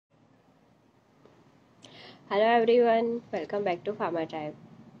Hello everyone, welcome back to Pharma Tribe.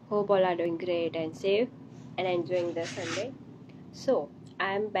 Hope all are doing great and safe and enjoying the Sunday. So,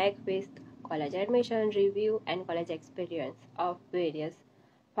 I am back with college admission review and college experience of various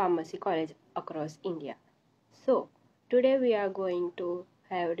pharmacy colleges across India. So, today we are going to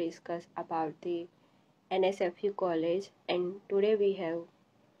have discuss about the NSFU college, and today we have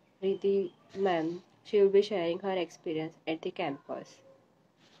Riddhi ma'am. She will be sharing her experience at the campus.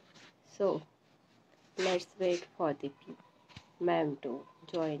 So, let's wait for the ma'am to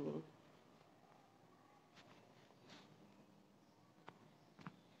join in.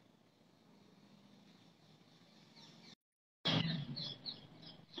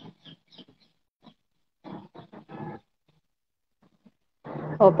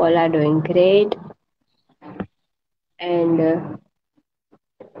 Hope all are doing great. And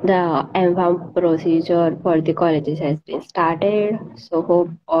the M.Pharm procedure for the colleges has been started. So hope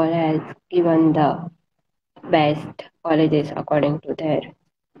all has given the best colleges according to their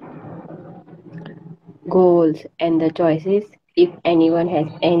goals and the choices. If anyone has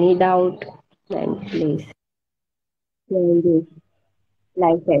any doubt, then please join this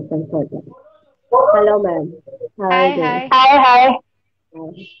live session for them. Hello, ma'am. How are you Hi, doing? hi. Hi,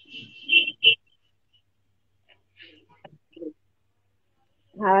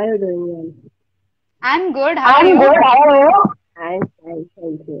 How are you doing, ma'am? I'm good. How are I'm you? good. How are you? I'm fine,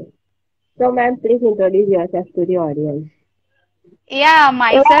 thank you. So, ma'am, please introduce yourself to the audience. Yeah,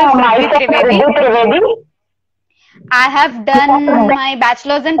 myself Yeah, Riddhi myself Trivedi. Riddhi Trivedi. I have I have done my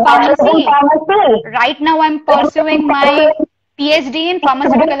bachelor's in bachelor's in pharmacy. pharmacy. Right now I'm pursuing my PhD in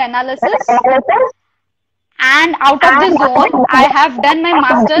pharmaceutical analysis. Analysis. And out of the And zone, I have done my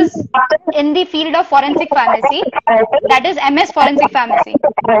master's in the field of forensic pharmacy. That is MS Forensic Pharmacy.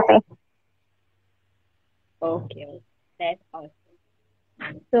 Okay, that's awesome.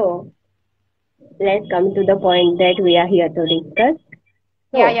 So, let's come to the point that we are here to discuss.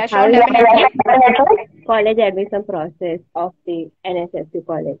 Yeah, So, yeah, how sure, is definitely. the college admission process of the NSFU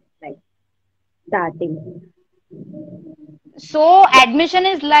college like starting? So admission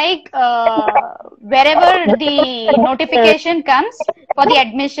is like wherever the notification comes for the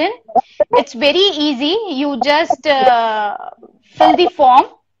admission, it's very easy. You just fill the form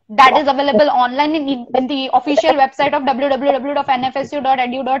that is available online in the official website of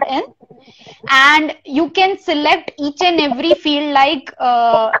www.nfsu.edu.in, and you can select each and every field. Like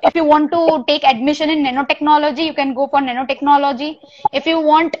if you want to take admission in nanotechnology, you can go for nanotechnology. If you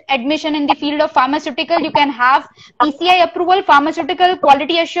want admission in the field of pharmaceutical, you can have PCI approval, pharmaceutical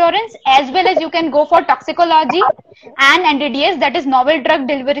quality assurance, as well as you can go for toxicology and NDDS, that is novel drug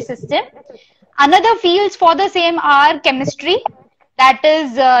delivery system. Another fields for the same are chemistry, that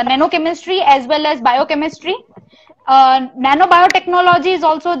is nanochemistry as well as biochemistry. Nanobiotechnology is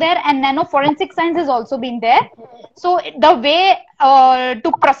also there, and nanoforensic science has also been there. So the way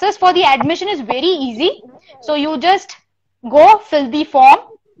to process for the admission is very easy. So you just go fill the form.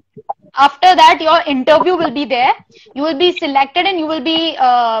 After that, your interview will be there. You will be selected, and you will be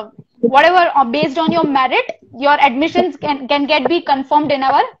whatever based on your merit, your admissions can get be confirmed in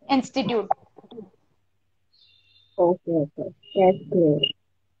our institute. Okay, that's great.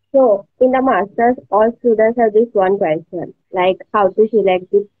 So, in the masters, all students have this one question, like how to select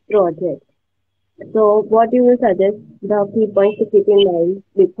the project. So, what you will suggest the key points to keep in mind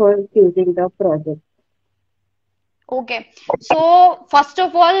before choosing the project? Okay. So first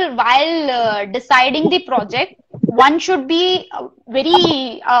of all, while deciding the project, one should be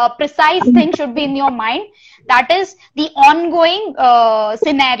very precise thing should be in your mind. That is the ongoing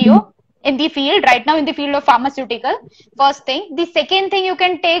scenario in the field right now, in the field of pharmaceutical. First thing. The second thing, you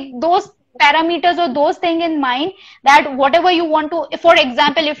can take those parameters or those things in mind, that whatever you want to, for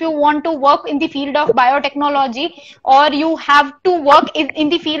example, if you want to work in the field of biotechnology, or you have to work in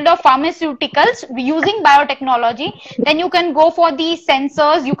the field of pharmaceuticals using biotechnology, then you can go for the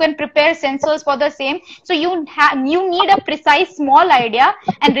sensors. You can prepare sensors for the same. So you need a precise small idea,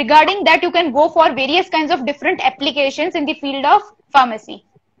 and regarding that you can go for various kinds of different applications in the field of pharmacy.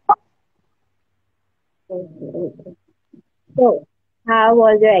 Okay. So, how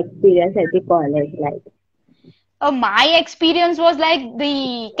was your experience at the college like? My experience was like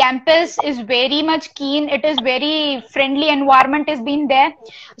the campus is very much keen. It is very friendly environment has been there.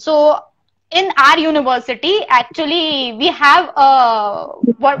 So in our university, actually, we have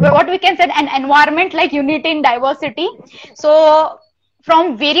what we can say an environment like unity in diversity. So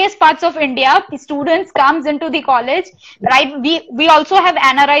from various parts of India, the students comes into the college, right? We also have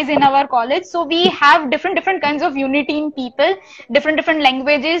NRIs in our college, so we have different kinds of unity in people, different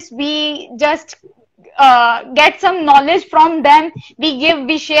languages. We just get some knowledge from them.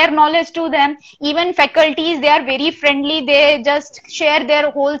 We share knowledge to them. Even faculties, they are very friendly. They just share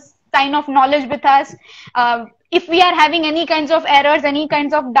their whole sign of knowledge with us. If we are having any kinds of errors, any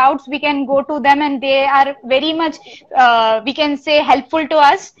kinds of doubts, we can go to them, and they are very much, we can say, helpful to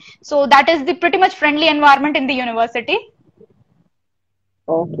us. So that is the pretty much friendly environment in the university.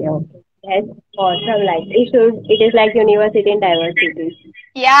 Okay, okay. That's awesome. Like it is like university in diversity.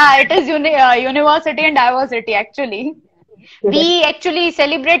 Yeah, it is university and diversity actually. We actually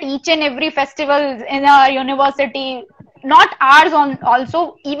celebrate each and every festival in our university. Not ours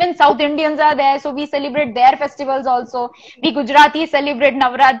also, even South Indians are there, so we celebrate their festivals also. We Gujarati celebrate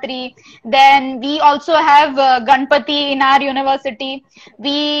Navratri. Then we also have Ganpati in our university.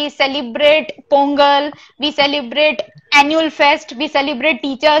 We celebrate Pongal. We celebrate annual fest. We celebrate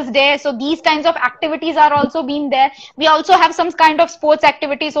Teachers Day. So these kinds of activities are also being there. We also have some kind of sports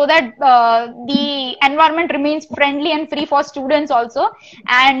activity, so that the environment remains friendly and free for students also,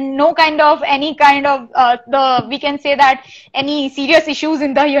 and no kind of any kind of the we can say that any serious issues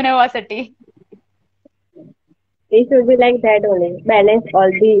in the university. It should be like that only. Balance all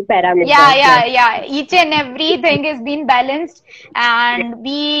the Yeah, parameters. yeah, Like yeah. Each and everything is being balanced, and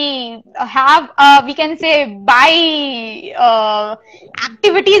we have, we can say, by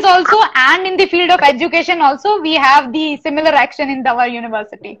activities also, and in the field of education also, we have the similar action in our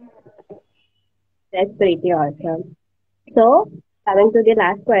university. that's pretty awesome. So coming to the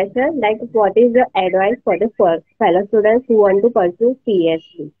last question, like what is the advice for the fellow students who want to pursue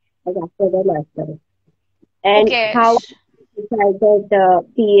PhD, like after the master, and Okay. how decide that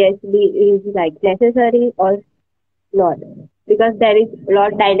PhD is like necessary or not? Because there is a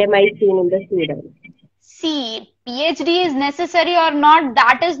lot dilemma is seen in the students. See, PhD is necessary or not,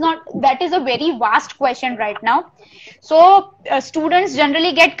 that is a very vast question right now. So students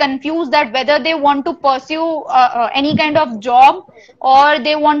generally get confused that whether they want to pursue any kind of job, or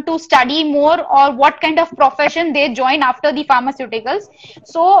they want to study more, or what kind of profession they join after the pharmaceuticals.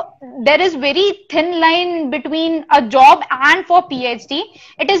 So there is very thin line between a job and for PhD.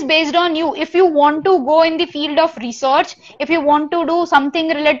 It is based on you. If you want to go in the field of research, if you want to do something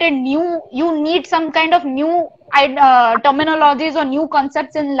related new, you need some kind of new terminologies or new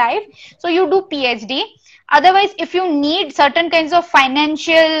concepts in life, so you do PhD. Otherwise, if you need certain kinds of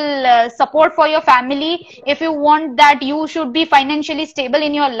financial support for your family, if you want that you should be financially stable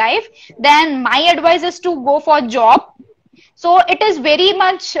in your life, then my advice is to go for job. So it is very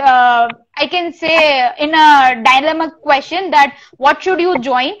much, I can say, in a dilemma question that what should you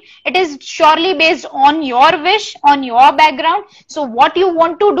join? It is surely based on your wish, on your background. So what you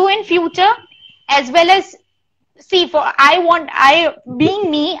want to do in future, as well as, see, for being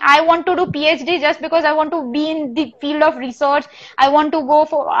me, I want to do PhD just because I want to be in the field of research. I want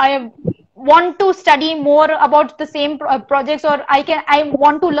to study more about the same projects, or I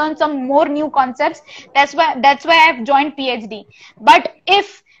want to learn some more new concepts. That's why I've joined PhD. But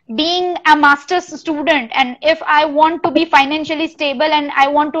if being a master's student, and if I want to be financially stable and I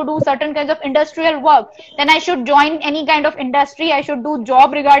want to do certain kinds of industrial work, then I should join any kind of industry. I should do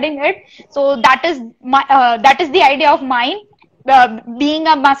job regarding it. So that is the idea of mine, being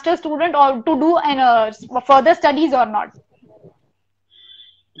a master student, or to do further studies or not.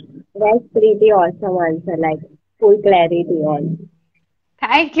 That's pretty awesome answer, like full clarity on.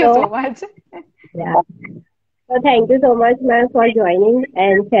 Thank you So so much. yeah. So thank you so much, ma'am, for joining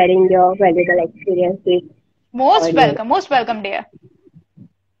and sharing your valuable experience with audience. Most welcome, dear.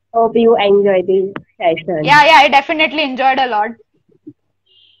 Hope you enjoy the session. Yeah, I definitely enjoyed a lot.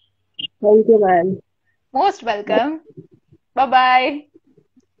 Thank you, ma'am. Most welcome. Bye bye.